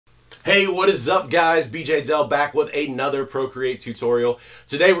Hey, what is up guys? BJ Dell back with another Procreate tutorial.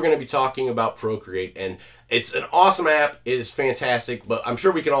 Today we're going to be talking about Procreate, and it's an awesome app. It is fantastic, but I'm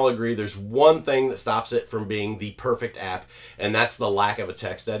sure we can all agree there's one thing that stops it from being the perfect app, and that's the lack of a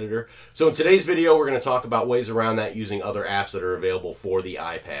text editor. So in today's video, we're going to talk about ways around that using other apps that are available for the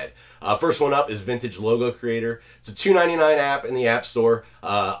iPad. First one up is Vintage Logo Creator. It's a $2.99 app in the App Store.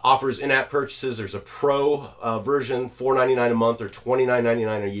 Offers in-app purchases. There's a Pro version, $4.99 a month or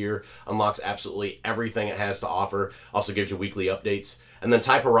 $29.99 a year. Unlocks absolutely everything it has to offer. Also gives you weekly updates. And then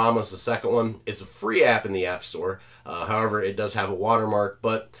TypeARama is the second one. It's a free app in the App Store. However, it does have a watermark,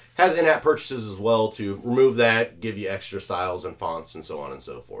 but has in-app purchases as well to remove that, give you extra styles and fonts and so on and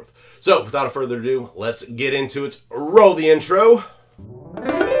so forth. So without further ado, let's get into it. Roll the intro.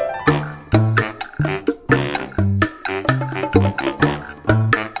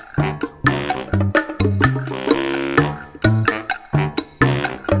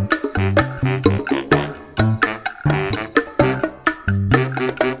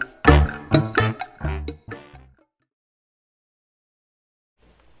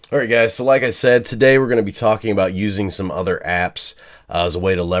 Alright guys, so like I said, today we're going to be talking about using some other apps as a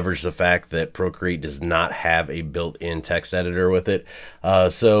way to leverage the fact that Procreate does not have a built-in text editor with it.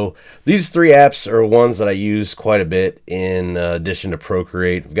 So these three apps are ones that I use quite a bit in addition to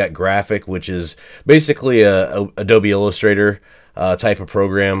Procreate. We've got Graphic, which is basically a Adobe Illustrator type of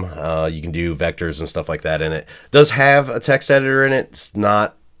program. You can do vectors and stuff like that in it. It does have a text editor in it. It's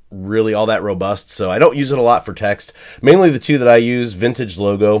not really all that robust, so I don't use it a lot for text. Mainly the two that I use, Vintage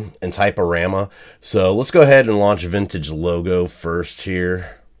Logo and TypeARama. So let's go ahead and launch Vintage Logo first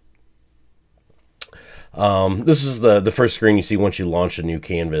here. This is the first screen you see once you launch a new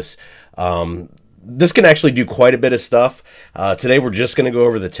canvas. This can actually do quite a bit of stuff. Today we're just going to go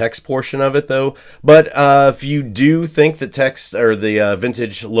over the text portion of it though. But if you do think that text or the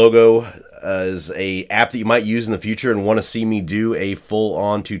Vintage Logo is a app that you might use in the future and want to see me do a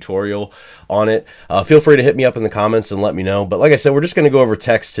full-on tutorial on it, feel free to hit me up in the comments and let me know. But like I said, we're just going to go over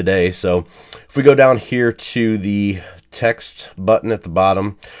text today. So if we go down here to the text button at the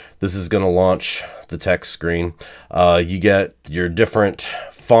bottom, this is going to launch the text screen. You get your different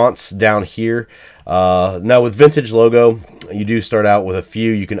fonts down here. Now with Vintage Logo, you do start out with a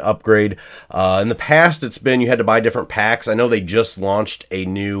few. You can upgrade. In the past, it's been you had to buy different packs. I know they just launched a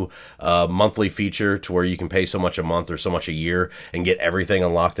new monthly feature to where you can pay so much a month or so much a year and get everything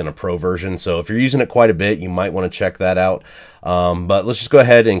unlocked in a Pro version. So if you're using it quite a bit, you might want to check that out. But let's just go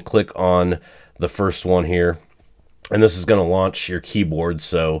ahead and click on the first one here. And this is going to launch your keyboard.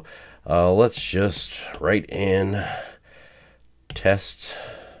 So let's just write in test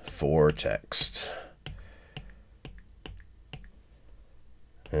for text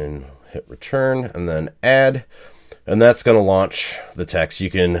and hit return and then add, and that's going to launch the text.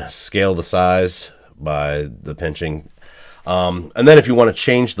 You can scale the size by the pinching, and then if you want to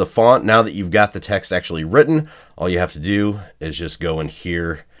change the font, now that you've got the text actually written, all you have to do is just go in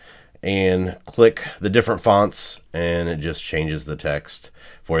here and click the different fonts and it just changes the text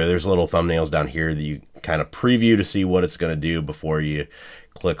for you. There's little thumbnails down here that you kind of preview to see what it's going to do before you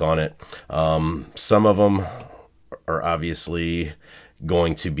click on it. Some of them are obviously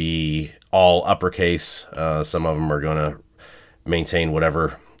going to be all uppercase. Some of them are going to maintain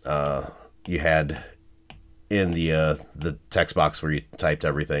whatever you had in the text box where you typed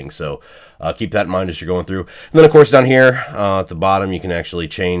everything. So keep that in mind as you're going through. And then of course down here at the bottom, you can actually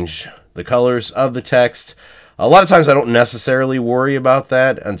change the colors of the text. A lot of times I don't necessarily worry about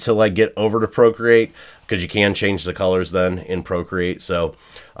that until I get over to Procreate, because you can change the colors then in Procreate. So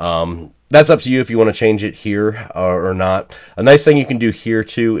that's up to you if you want to change it here or not. A nice thing you can do here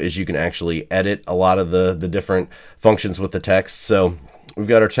too is you can actually edit a lot of the different functions with the text. So we've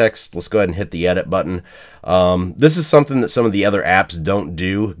got our text. Let's go ahead and hit the edit button. This is something that some of the other apps don't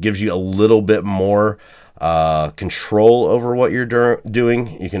do. It gives you a little bit more control over what you're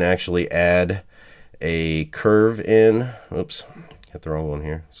doing. You can actually add a curve in. Oops, hit the wrong one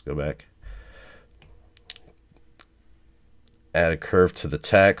here. Let's go back. Add a curve to the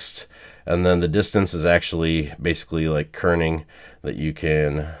text, and then the distance is actually basically like kerning, that you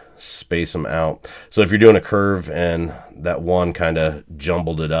can space them out. So if you're doing a curve and that one kind of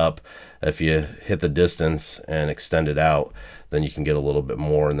jumbled it up, if you hit the distance and extend it out, then you can get a little bit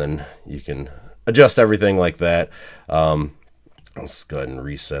more, and then you can adjust everything like that. Let's go ahead and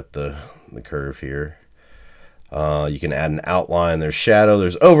reset the curve here. You can add an outline. There's shadow,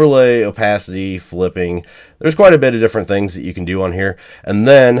 there's overlay, opacity, flipping. There's quite a bit of different things that you can do on here. And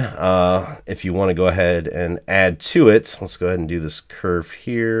then if you want to go ahead and add to it, let's go ahead and do this curve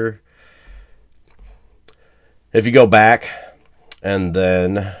here. If you go back and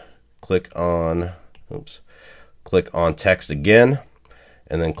then click on, click on text again,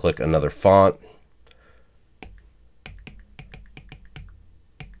 and then click another font.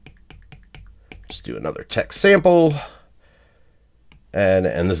 Just do another text sample.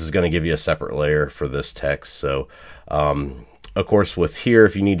 And this is going to give you a separate layer for this text. So, of course, with here,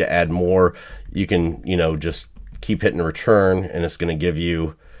 if you need to add more, you can, just keep hitting return, and it's going to give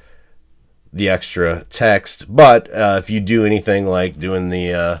you the extra text. But if you do anything like doing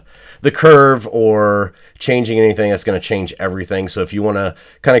the curve or changing anything, that's going to change everything. So if you want to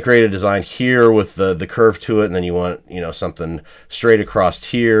kind of create a design here with the curve to it, and then you want something straight across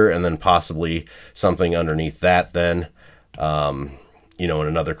here, and then possibly something underneath that, then in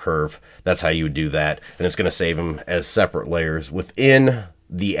another curve, that's how you would do that. And it's going to save them as separate layers within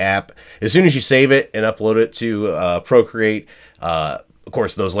the app. As soon as you save it and upload it to Procreate, of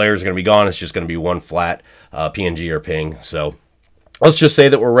course, those layers are going to be gone. It's just going to be one flat PNG or ping. So let's just say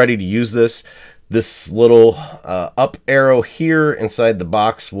that we're ready to use this. This little up arrow here inside the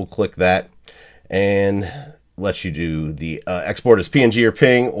box, we'll click that and let you do the export as PNG or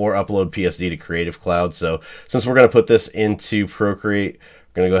ping, or upload PSD to Creative Cloud. So since we're going to put this into Procreate,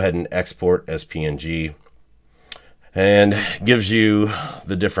 we're going to go ahead and export as PNG, and gives you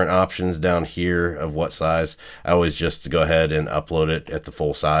the different options down here of what size. I always just go ahead and upload it at the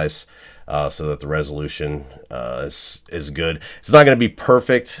full size so that the resolution is good. It's not going to be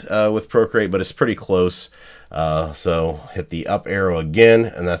perfect with Procreate, but it's pretty close. So hit the up arrow again,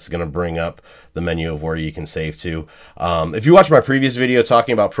 and that's going to bring up the menu of where you can save to. If you watched my previous video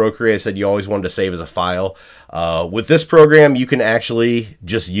talking about Procreate, I said you always wanted to save as a file. With this program, you can actually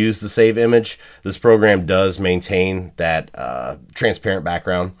just use the save image. This program does maintain that transparent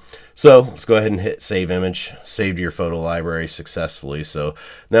background. So let's go ahead and hit save image. Saved your photo library successfully. So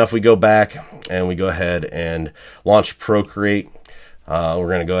now if we go back and we go ahead and launch Procreate, we're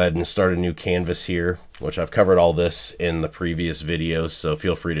going to go ahead and start a new canvas here, which I've covered all this in the previous videos, so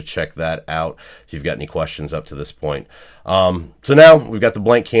feel free to check that out if you've got any questions up to this point. So now we've got the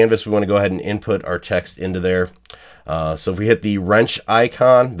blank canvas. We want to go ahead and input our text into there. So if we hit the wrench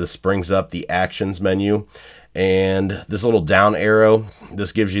icon, this brings up the actions menu, and this little down arrow,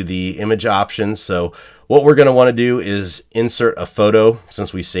 this gives you the image options. So what we're going to want to do is insert a photo,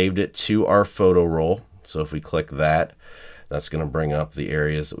 since we saved it to our photo roll. So if we click that, that's going to bring up the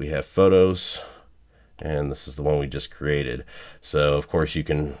areas that we have photos, and this is the one we just created. So of course you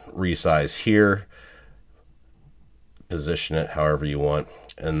can resize here, position it however you want,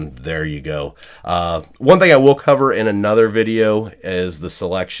 and there you go. One thing I will cover in another video is the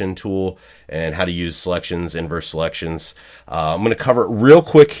selection tool and how to use selections, inverse selections. I'm going to cover it real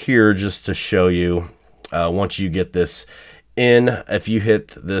quick here just to show you once you get this in. If you hit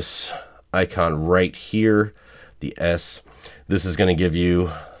this icon right here, the S, this is going to give you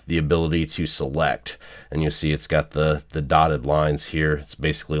the ability to select, and you see it's got the dotted lines here. It's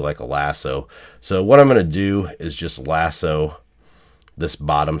basically like a lasso. So what I'm going to do is just lasso this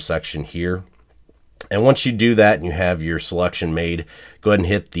bottom section here, and once you do that and you have your selection made, go ahead and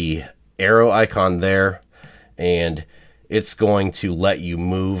hit the arrow icon there, and it's going to let you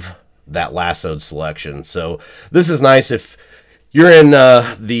move that lassoed selection. So this is nice if you're in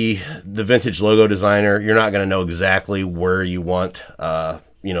the vintage logo designer. You're not going to know exactly where you want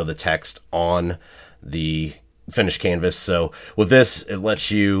the text on the finished canvas. So with this, it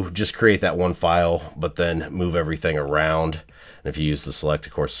lets you just create that one file, but then move everything around. And if you use the select,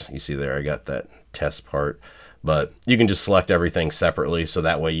 of course, you see there I got that test part, but you can just select everything separately, so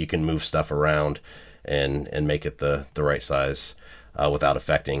that way you can move stuff around and make it the right size without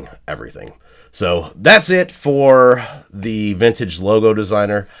affecting everything. So that's it for the vintage logo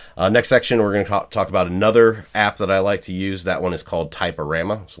designer. Next section, we're going to talk about another app that I like to use. That one is called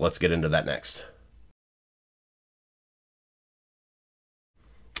TypeARama. So let's get into that next.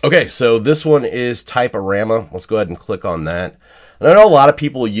 Okay, so this one is TypeARama. Let's go ahead and click on that. And I know a lot of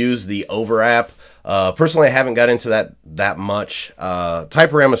people use the Over app. Personally, I haven't got into that much.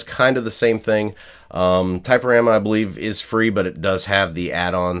 TypeARama is kind of the same thing. TypeARama, I believe, is free, but it does have the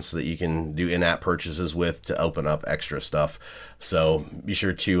add-ons that you can do in-app purchases with to open up extra stuff. So be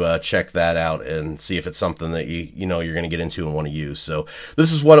sure to check that out and see if it's something that you're going to get into and want to use. So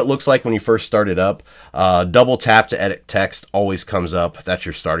this is what it looks like when you first start it up. Double tap to edit text always comes up. That's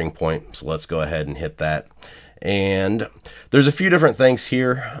your starting point. So let's go ahead and hit that. And there's a few different things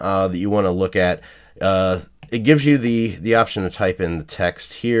here that you want to look at. It gives you the option to type in the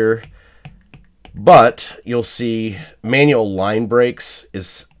text here, but you'll see manual line breaks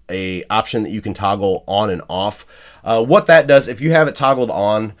is a option that you can toggle on and off. What that does, if you have it toggled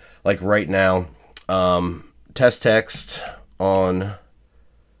on, like right now, test text on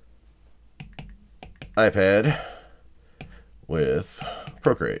iPad with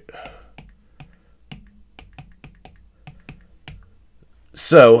Procreate.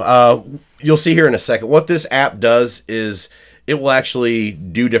 So you'll see here in a second, what this app does is it will actually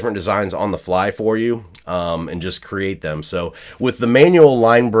do different designs on the fly for you and just create them. So with the manual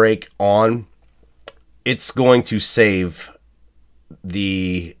line break on, it's going to save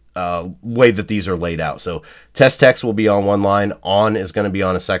the way that these are laid out. So test text will be on one line, on is going to be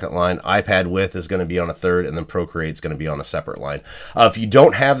on a second line, iPad with is going to be on a third, and then Procreate is going to be on a separate line. If you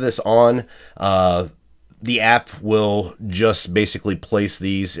don't have this on, the app will just basically place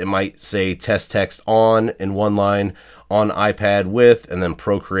these. It might say test text on in one line, on iPad with, and then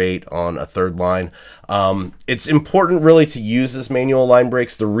Procreate on a third line. It's important really to use this manual line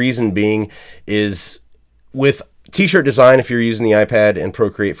breaks. The reason being is with t-shirt design, if you're using the iPad and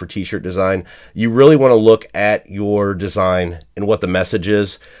Procreate for t-shirt design, you really want to look at your design and what the message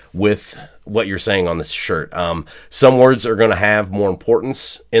is with what you're saying on this shirt. Some words are going to have more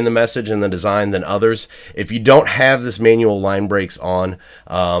importance in the message and the design than others. If you don't have this manual line breaks on,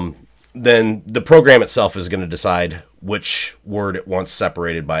 then the program itself is going to decide which word it wants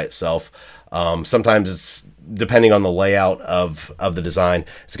separated by itself. Sometimes it's depending on the layout of the design,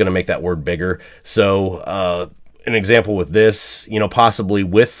 it's going to make that word bigger. So an example with this, possibly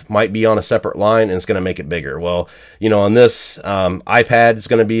with might be on a separate line and it's going to make it bigger. Well, on this iPad is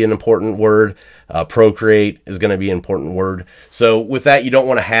going to be an important word. Procreate is going to be an important word. So with that, you don't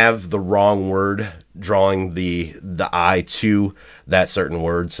want to have the wrong word drawing the eye to that certain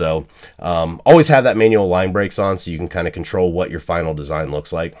word. So always have that manual line breaks on so you can kind of control what your final design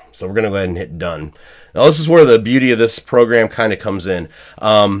looks like. So we're going to go ahead and hit done. Now this is where the beauty of this program kind of comes in.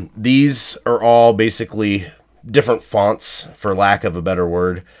 These are all basically different fonts, for lack of a better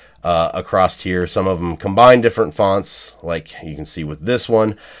word, across here. Some of them combine different fonts, like you can see with this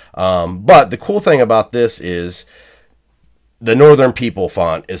one. But the cool thing about this is the Northern People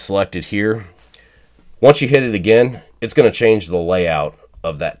font is selected here. Once you hit it again, it's going to change the layout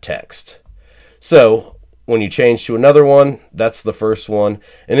of that text. So when you change to another one, that's the first one,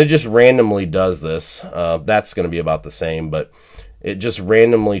 and it just randomly does this. That's going to be about the same, but it just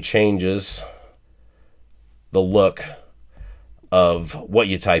randomly changes the look of what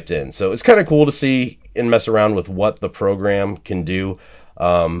you typed in. So it's kind of cool to see and mess around with what the program can do.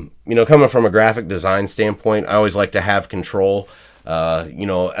 Coming from a graphic design standpoint, I always like to have control,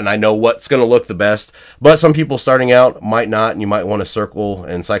 and I know what's going to look the best, but some people starting out might not, and you might want to circle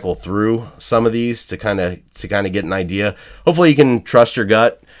and cycle through some of these to kind of get an idea. Hopefully you can trust your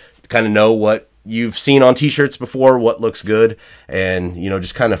gut, to kind of know what you've seen on t-shirts before, what looks good, and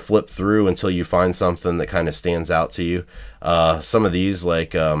just kind of flip through until you find something that kind of stands out to you. Some of these,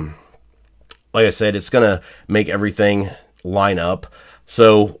 like I said, it's gonna make everything line up.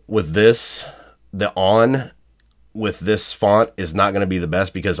 So with this, the on with this font is not going to be the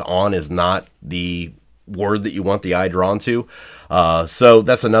best because on is not the word that you want the eye drawn to. So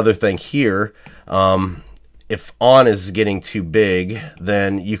that's another thing here. If on is getting too big,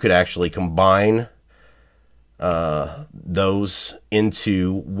 then you could actually combine those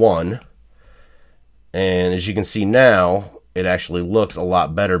into one. And as you can see now, it actually looks a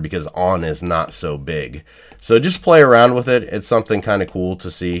lot better because on is not so big. So just play around with it. It's something kind of cool to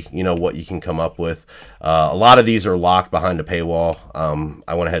see, what you can come up with. A lot of these are locked behind a paywall.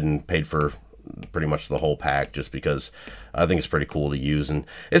 I went ahead and paid for pretty much the whole pack just because I think it's pretty cool to use, and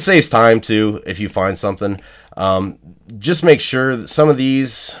it saves time too if you find something. Just make sure that some of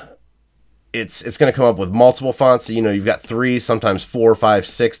these, it's going to come up with multiple fonts. So, you've got 3, sometimes 4, 5,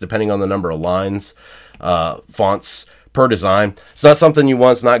 6, depending on the number of lines, fonts per design. It's not something you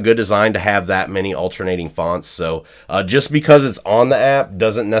want. It's not good design to have that many alternating fonts. So just because it's on the app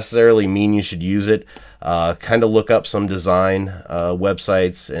doesn't necessarily mean you should use it. Kind of look up some design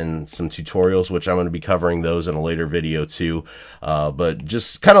websites and some tutorials, which I'm going to be covering those in a later video too. But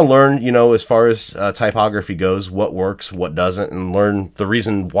just kind of learn, as far as typography goes, what works, what doesn't, and learn the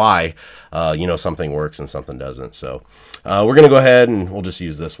reason why, something works and something doesn't. So we're going to go ahead and we'll just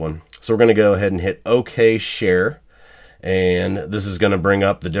use this one. So we're going to go ahead and hit OK Share. And this is going to bring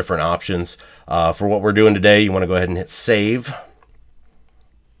up the different options. For what we're doing today, you want to go ahead and hit Save.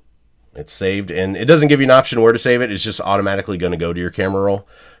 It's saved, and it doesn't give you an option where to save it. It's just automatically going to go to your camera roll.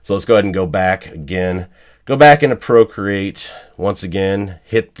 So let's go ahead and go back again. Go back into Procreate. Once again,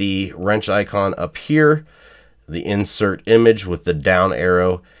 hit the wrench icon up here, the insert image with the down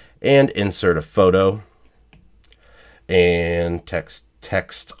arrow, and insert a photo. And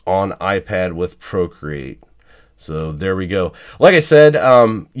text on iPad with Procreate. So there we go. Like I said,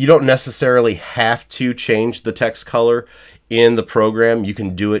 you don't necessarily have to change the text color in the program, you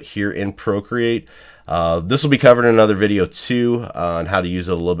can do it here in Procreate. This will be covered in another video too on how to use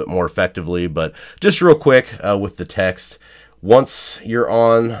it a little bit more effectively, but just real quick with the text, once you're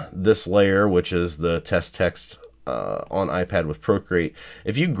on this layer, which is the test text on iPad with Procreate,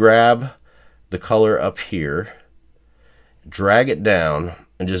 if you grab the color up here, drag it down,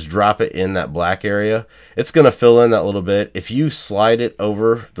 and just drop it in that black area, it's going to fill in that little bit. If you slide it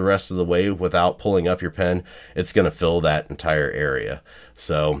over the rest of the way without pulling up your pen, it's going to fill that entire area.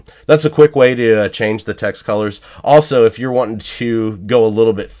 So that's a quick way to change the text colors. Also, if you're wanting to go a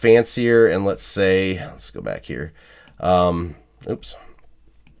little bit fancier, and let's go back here. Let's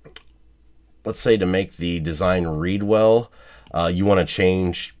say to make the design read well, you want to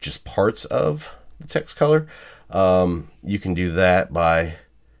change just parts of the text color. You can do that by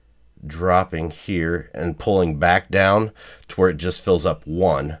dropping here and pulling back down to where it just fills up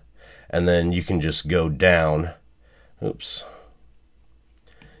one, and then you can just go down.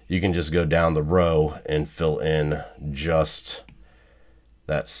 You can just go down the row and fill in just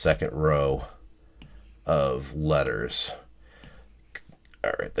that second row of letters.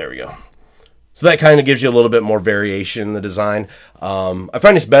 All right, there we go. So that kind of gives you a little bit more variation in the design. I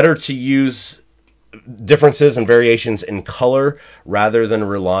find it's better to use differences and variations in color rather than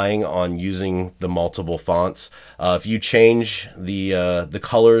relying on using the multiple fonts. If you change the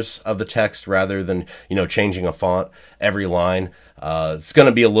colors of the text rather than changing a font every line, it's going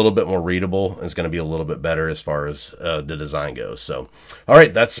to be a little bit more readable, and it's going to be a little bit better as far as the design goes. So, all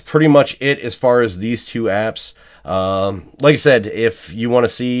right, that's pretty much it as far as these two apps. Like I said, if you want to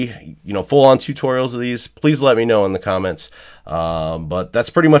see full-on tutorials of these, please let me know in the comments. But that's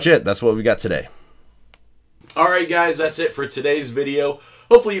pretty much it. That's what we got today. Alright guys, that's it for today's video.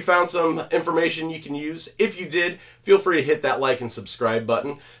 Hopefully you found some information you can use. If you did, feel free to hit that like and subscribe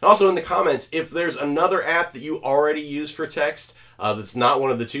button. And also in the comments, if there's another app that you already use for text that's not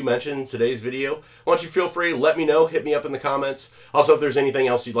one of the two mentioned in today's video, why don't you feel free, let me know, hit me up in the comments. Also, if there's anything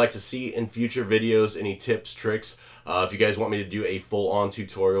else you'd like to see in future videos, any tips, tricks, if you guys want me to do a full-on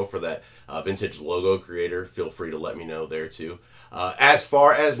tutorial for that vintage logo creator, feel free to let me know there too. As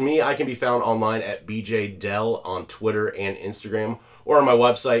far as me, I can be found online at bjdell on Twitter and Instagram, or on my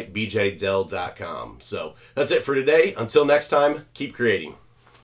website, bjdell.com. So that's it for today. Until next time, keep creating.